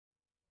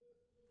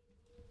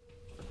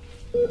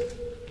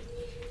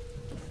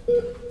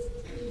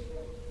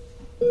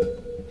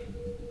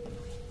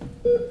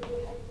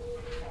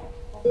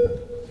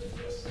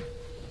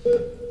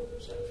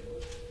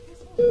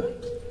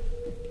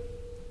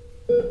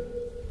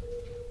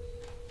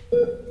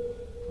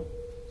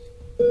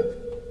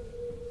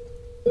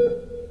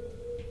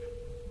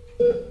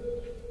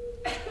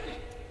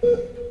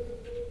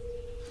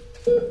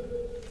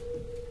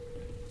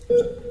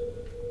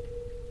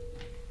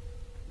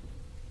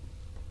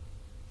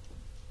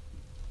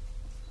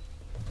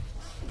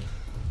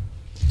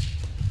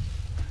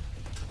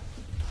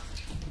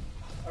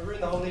I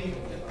ruined the whole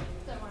evening, didn't I?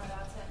 Don't worry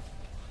about it.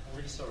 I'm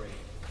really sorry.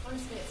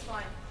 Honestly, it's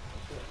fine. I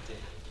thought I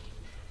did.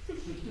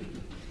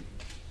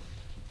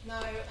 No,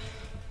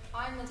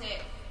 I'm the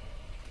dick.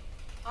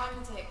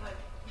 I'm the dick. I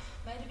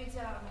made a big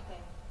deal out of my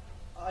thing.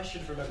 I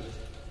should have remembered.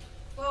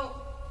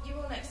 Well, you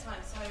will next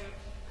time, so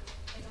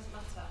it doesn't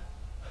matter.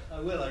 I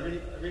will, I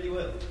really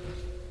will.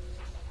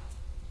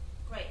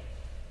 Great.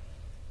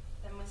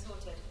 Then we're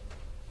sorted.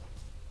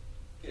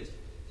 Good.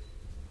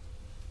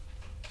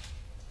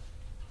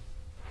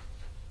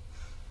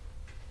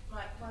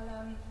 Right, well,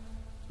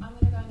 I'm going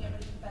to go and get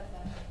ready for bed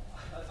then.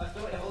 I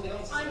feel like you're holding on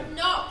to something. I'm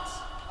not!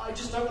 I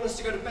just don't want us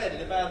to go to bed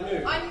in a bad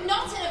mood. I'm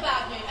not in a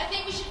bad mood. I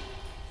think we should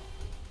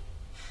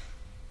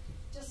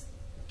just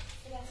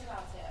forget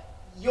about it.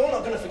 You're not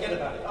going to forget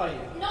about it, are you?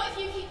 Not if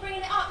you keep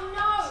bringing it up,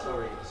 no!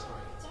 Sorry.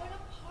 Don't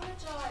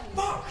apologise.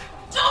 Fuck!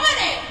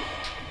 Dominic!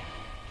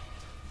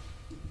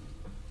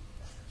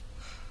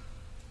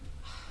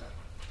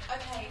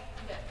 Okay,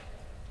 look.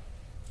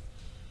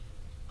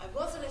 I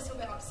was a little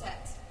bit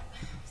upset.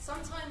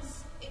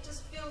 Sometimes it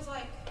just feels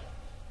like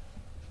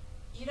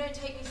you don't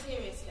take me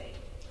seriously.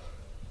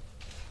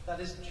 That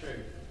isn't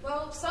true.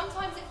 Well,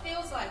 sometimes it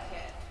feels like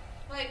it.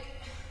 Like,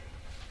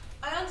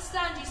 I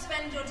understand you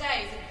spend your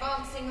days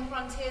advancing the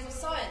frontiers of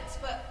science,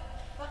 but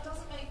that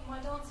doesn't make my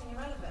dancing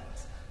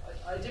irrelevant.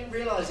 I didn't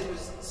realise it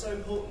was so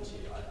important to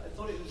you. I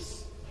thought it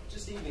was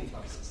just evening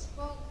classes.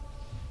 Well,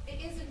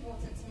 it is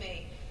important to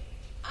me.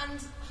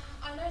 And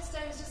I know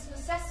today was just an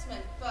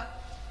assessment,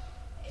 but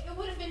it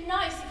would have been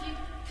nice if you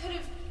could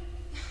have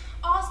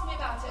asked me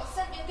about it, or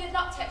sent me a good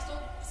luck text,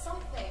 or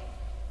something.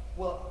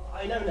 Well,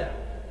 I know now.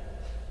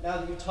 Now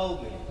that you've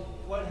told me,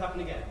 it won't happen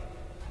again.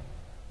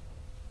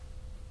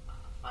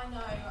 I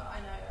know.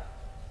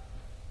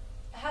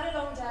 I had a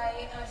long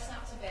day and I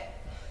snapped a bit.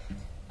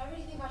 I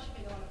really think I should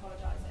be the one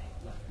apologising.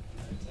 No,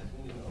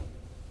 definitely not.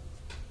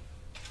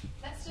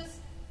 Let's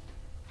just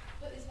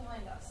put this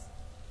behind us.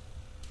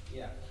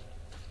 Yeah.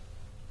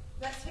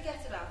 Let's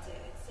forget about it.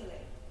 It's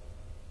silly.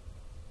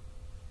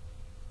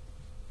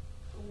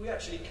 We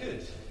actually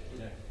could, you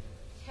know.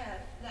 Yeah,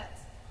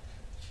 let's.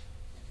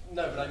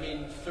 No, but I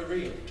mean, for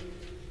real.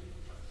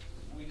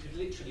 We could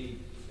literally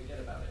forget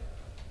about it.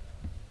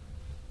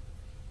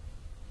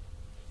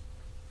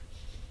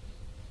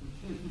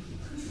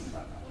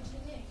 What do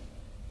you think?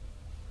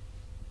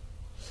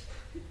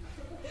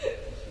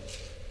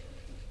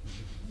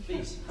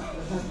 Please.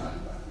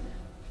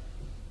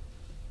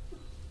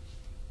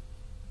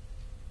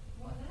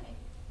 What are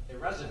they?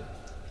 Irrational.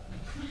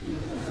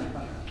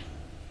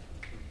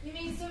 You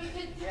mean so we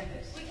could Yes.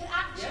 we could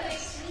actually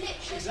Yes.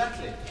 literally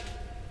Exactly.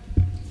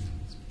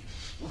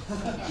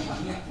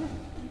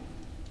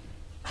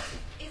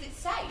 Is it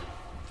safe?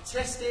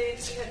 Tested.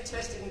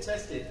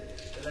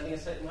 They're letting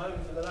us take them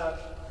home from the lab.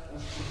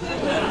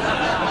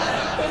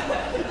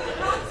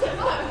 How's it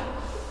work?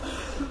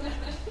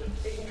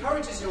 It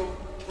encourages your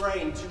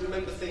brain to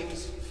remember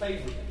things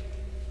favourably.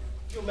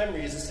 Your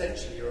memory is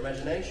essentially your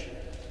imagination.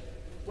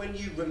 When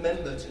you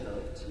remember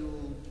tonight,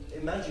 you'll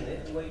imagine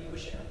it the way you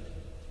wish it happened.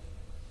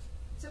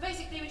 So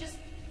basically we just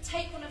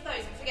take one of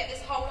those and forget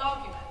this whole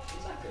argument.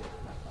 Exactly.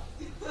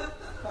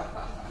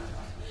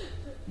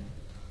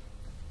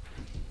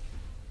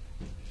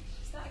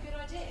 Is that a good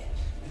idea?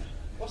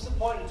 What's the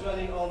point of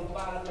dwelling on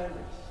bad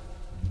memories?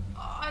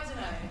 I don't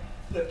know.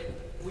 Look,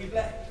 we've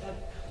let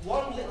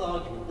one little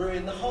argument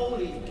ruin the whole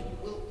evening.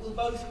 We'll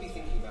both be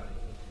thinking about it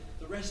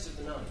the rest of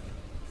the night.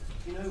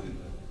 You know we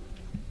will.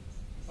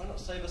 Why not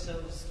save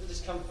ourselves the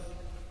discomfort?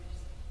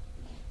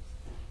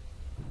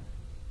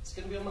 It's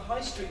going to be on the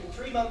high street in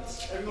 3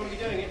 months. Everyone will be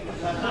doing it.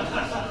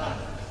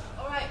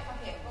 All right,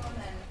 fuck it. Go on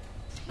then.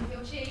 If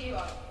it'll cheer you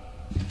up.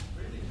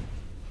 Really?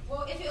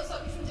 Well, if it'll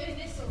stop you from doing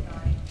this all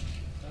night.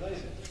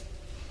 Amazing.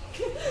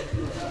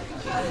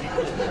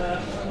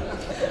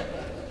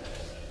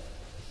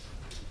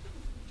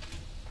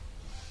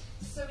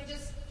 So we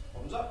just...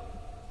 Thumbs up.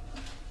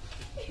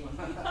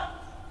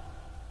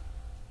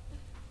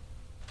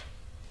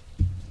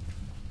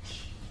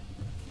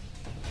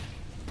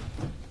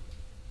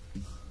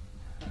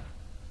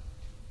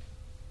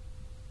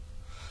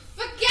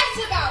 Forget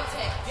about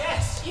it!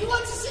 Yes! You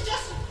want us to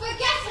just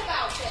forget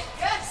about it?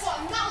 Yes! What,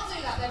 and that'll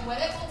do that then, will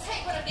it? We'll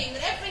take one of these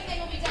and everything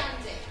will be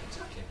dandy.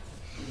 Exactly.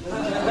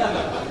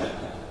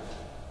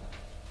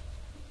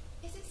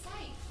 Is it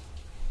safe?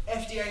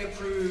 FDA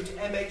approved,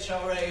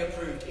 MHRA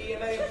approved,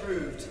 EMA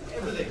approved,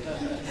 everything.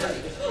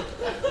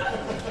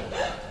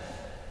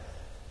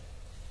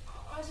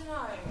 I don't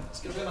know. It's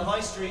It's going to be on the high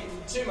street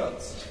in 2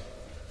 months.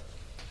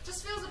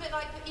 Just feels a bit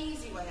like the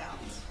easy way out.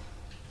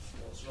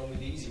 What's wrong with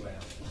the easy way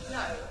out?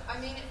 No, I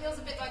mean it feels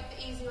a bit like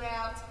the easy way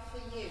out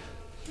for you.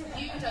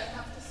 You don't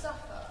have to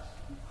suffer.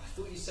 I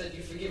thought you said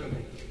you'd forgiven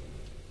me.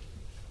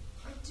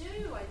 I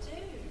do.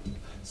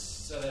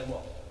 So then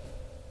what?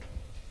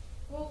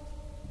 Well,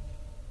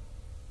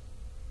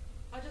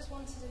 I just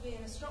wanted to be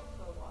in a strop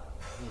for a while.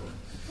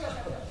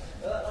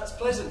 Well, that's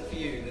pleasant for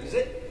you then, is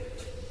it?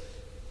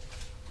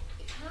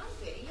 It can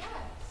be, yes.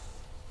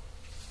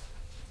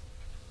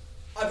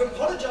 I've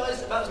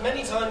apologised about as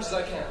many times as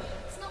I can.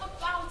 It's not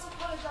about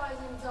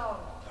apologising, Dom.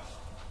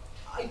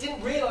 I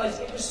didn't realise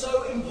it was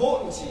so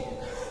important to you.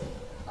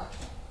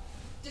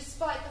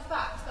 Despite the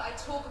fact that I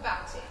talk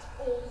about it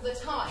all the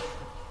time.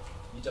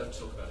 You don't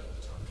talk about it all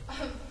the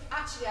time.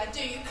 Actually, I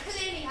do. You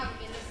clearly haven't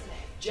been listening.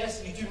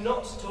 Jess, you do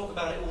not talk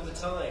about it all the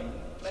time.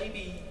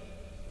 Maybe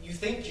you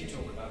think you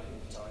talk about it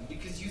all the time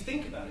because you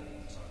think about it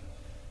all the time.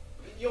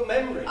 But your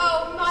memory...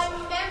 Oh, my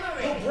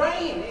memory! Your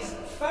brain is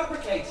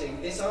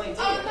fabricating this idea.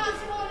 Oh,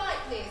 that's more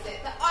likely, is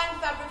it? That I'm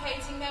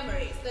fabricating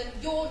memories than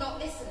you're not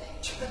listening.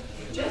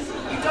 Jess,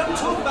 you don't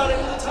talk about it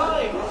all the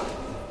time.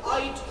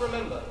 I'd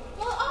remember.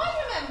 Well, I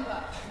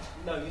remember.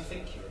 No, you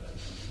think you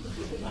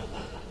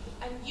remember.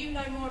 And you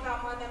know more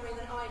about my memory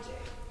than I do.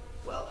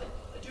 Well,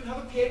 I do have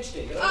a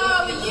PhD.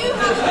 Oh, you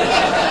have a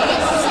PhD!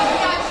 It's so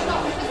bad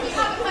not, because we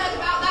haven't heard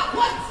about that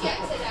once yet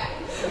today.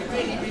 We're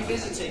really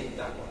revisiting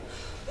that one.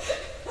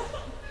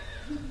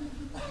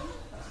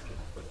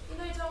 You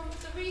know, Dom,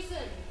 the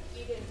reason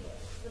you didn't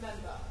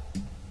remember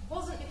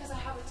wasn't because I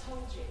haven't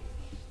told you.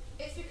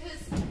 It's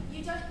because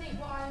you don't think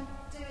what I'm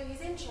doing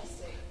is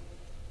interesting.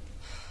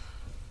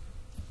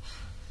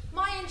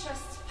 My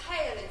interests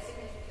pale in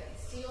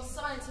significance to your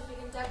scientific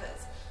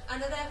endeavours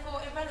and are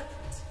therefore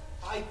irrelevant.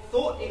 I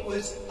thought it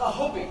was a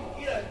hobby.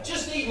 You know,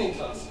 just evening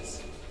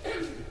classes.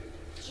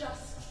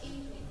 Just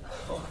evening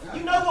classes? Oh,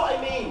 you know what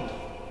I mean.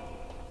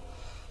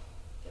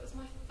 It was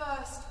my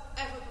first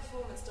ever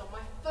performance, Dom.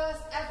 My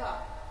first ever.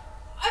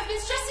 I've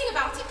been stressing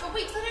about it for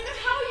weeks. I don't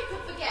know how you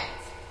could forget.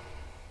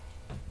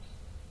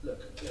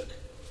 Look.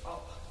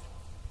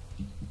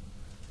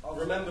 I'll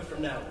remember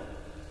from now on.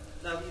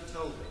 Now that you've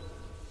told me.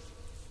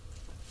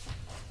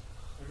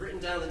 I've written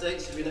down the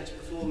dates of your next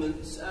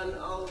performance, and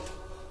I'll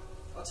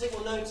take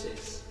more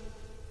notice.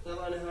 Now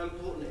that I know how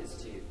important it is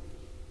to you.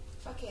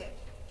 Fuck it.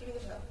 Give me the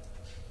pill.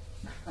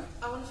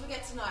 I want to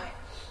forget tonight.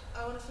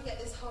 I want to forget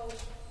this whole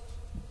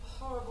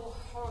horrible,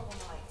 horrible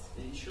night.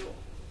 Are you sure?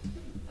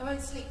 I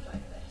won't sleep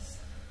like this.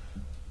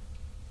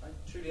 I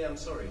truly am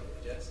sorry,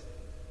 Jess.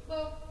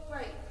 Well,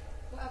 great.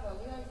 Whatever.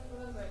 We won't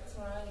remember it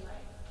tomorrow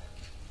anyway.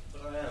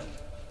 But I am.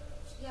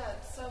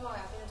 Yeah, so am I.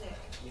 I've been a dick.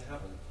 You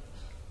haven't.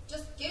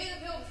 Just give me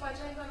the pill before I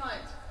change my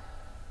mind.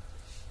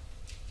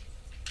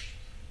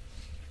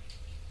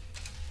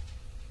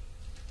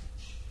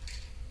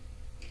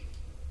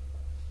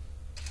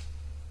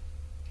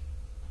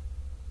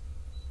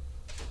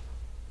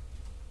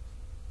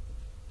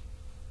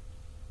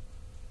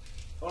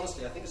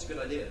 Honestly, I think it's a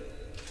good idea.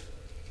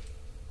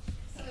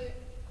 So,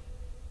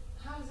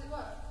 how does it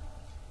work?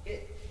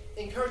 It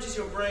encourages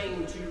your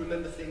brain to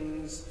remember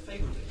things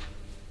favourably.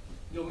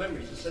 Your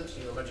memory is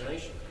essentially your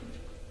imagination.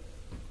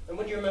 And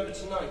when you remember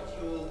tonight,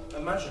 you'll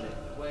imagine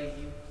it the way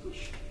you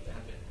wish it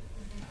had been.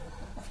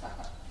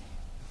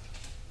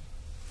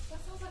 That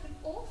sounds like an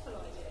awful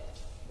idea.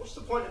 What's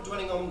the point of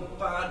dwelling on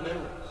bad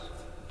memories?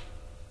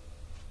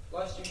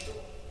 Life's too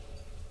short.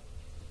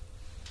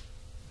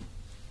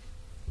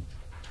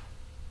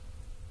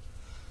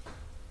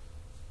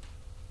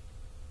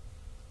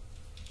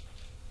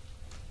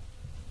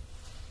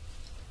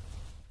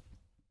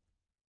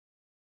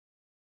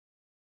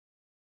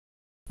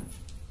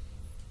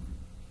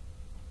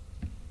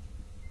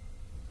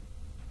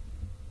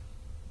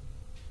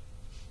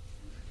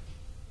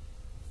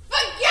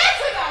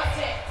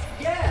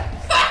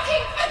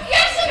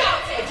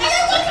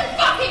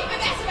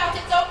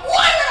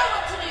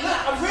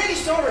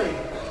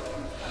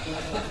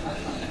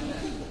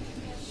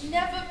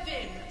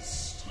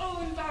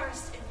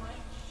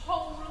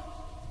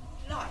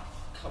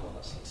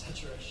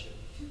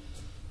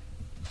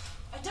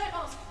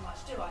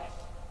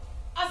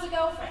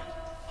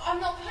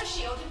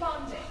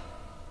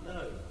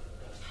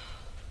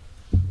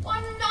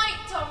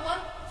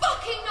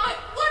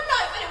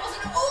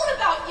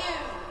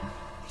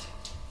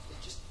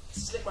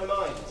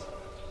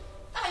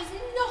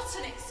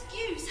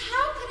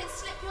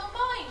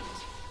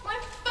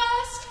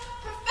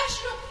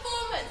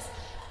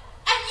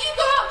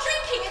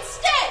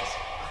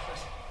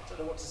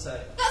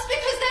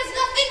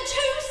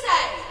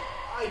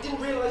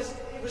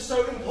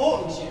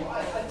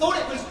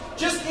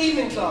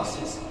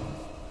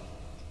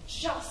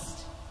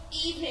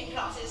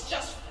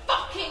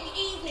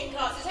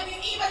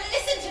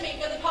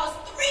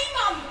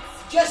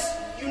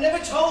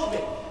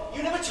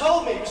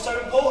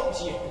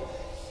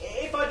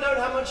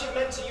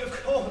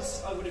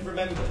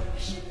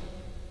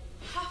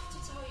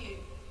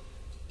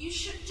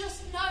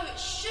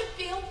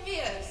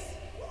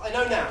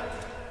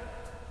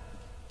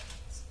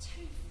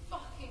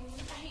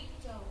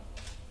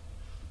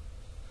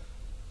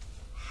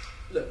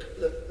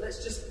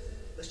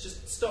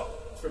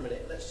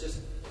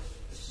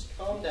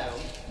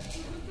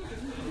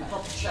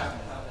 proper chat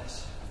about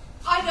this.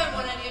 I don't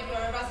want any of your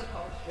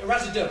Erasipol.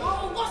 Erasidum.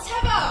 Oh,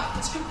 whatever!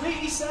 It's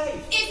completely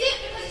safe. Is it?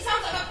 Because it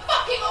sounds like a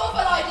fucking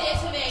awful idea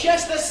to me!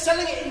 Jess, they're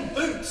selling it in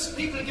boots.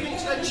 People are giving it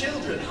to their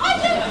children. I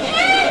don't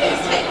care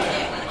who's taking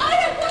it! I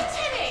don't want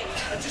any!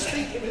 I just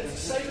think it would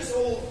save us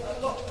all a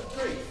lot of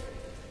grief.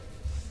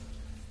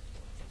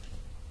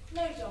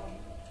 No, Dom.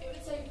 It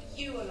would save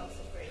you a lot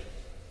of grief.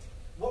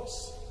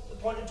 What's the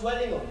point of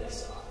dwelling on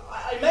this?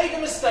 I made a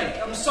mistake.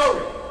 I'm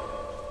sorry.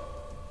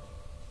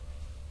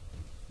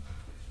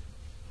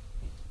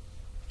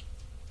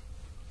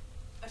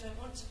 I don't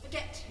want to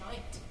forget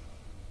tonight.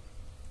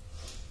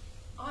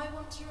 I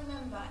want to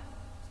remember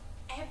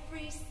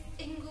every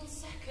single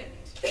second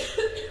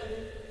of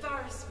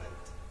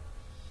embarrassment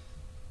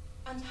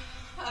and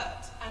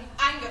hurt and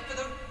anger for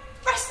the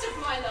rest of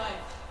my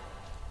life.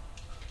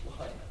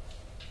 Why?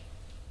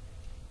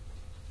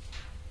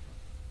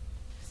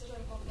 Because I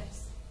don't want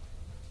this.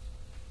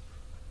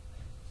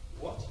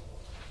 What?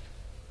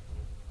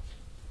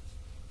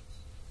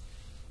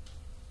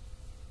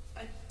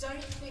 I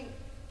don't think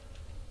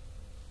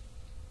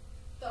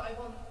that I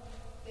want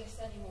this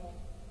anymore.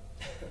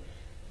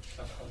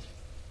 Come on.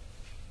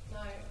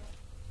 No.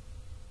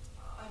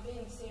 I'm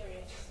being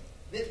serious.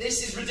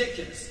 This is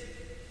ridiculous.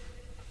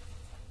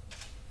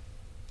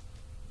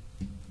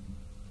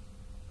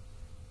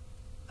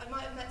 I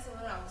might have met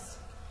someone else.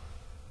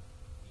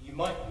 You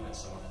might have met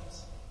someone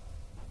else.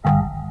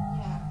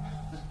 Yeah.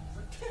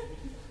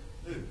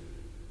 Who?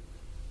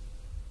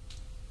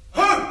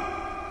 Who?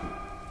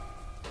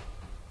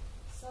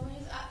 Someone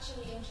who's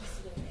actually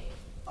interested in me.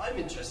 I'm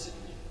interested in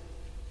you.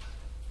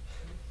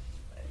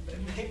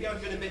 Maybe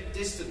I've been a bit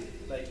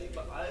distant lately,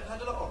 but I've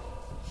had a lot on.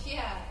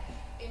 Yeah,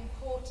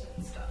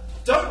 important stuff.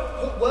 Don't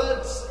put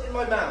words in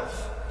my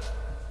mouth.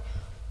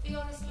 Be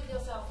honest with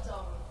yourself,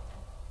 Dom.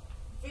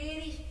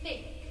 Really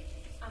think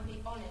and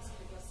be honest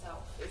with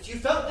yourself. If you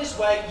felt this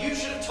way, you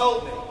should have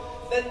told me.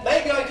 Then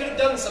maybe I could have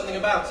done something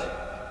about it.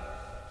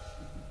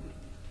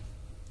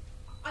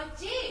 I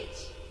did.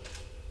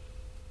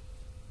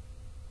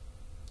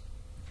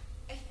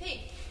 I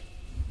think.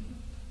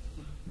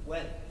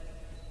 When?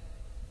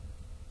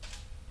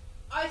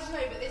 I don't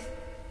know, but this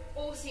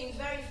all seems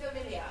very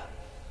familiar.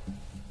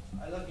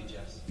 I love you,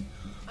 Jess.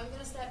 I'm going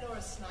to stay at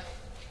Laura's tonight.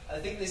 I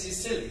think this is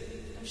silly.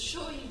 I'm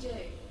sure you do.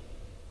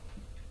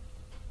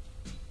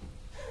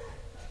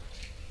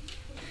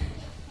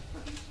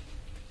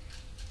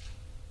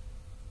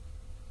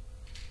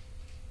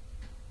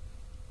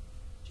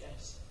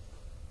 Jess.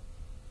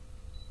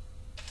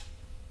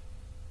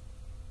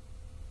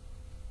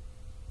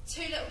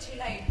 Too little, too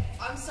late.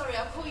 I'm sorry,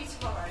 I'll call you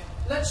tomorrow.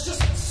 Let's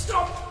just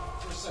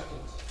stop for a second.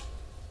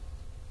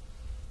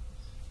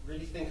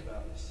 Really think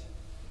about this.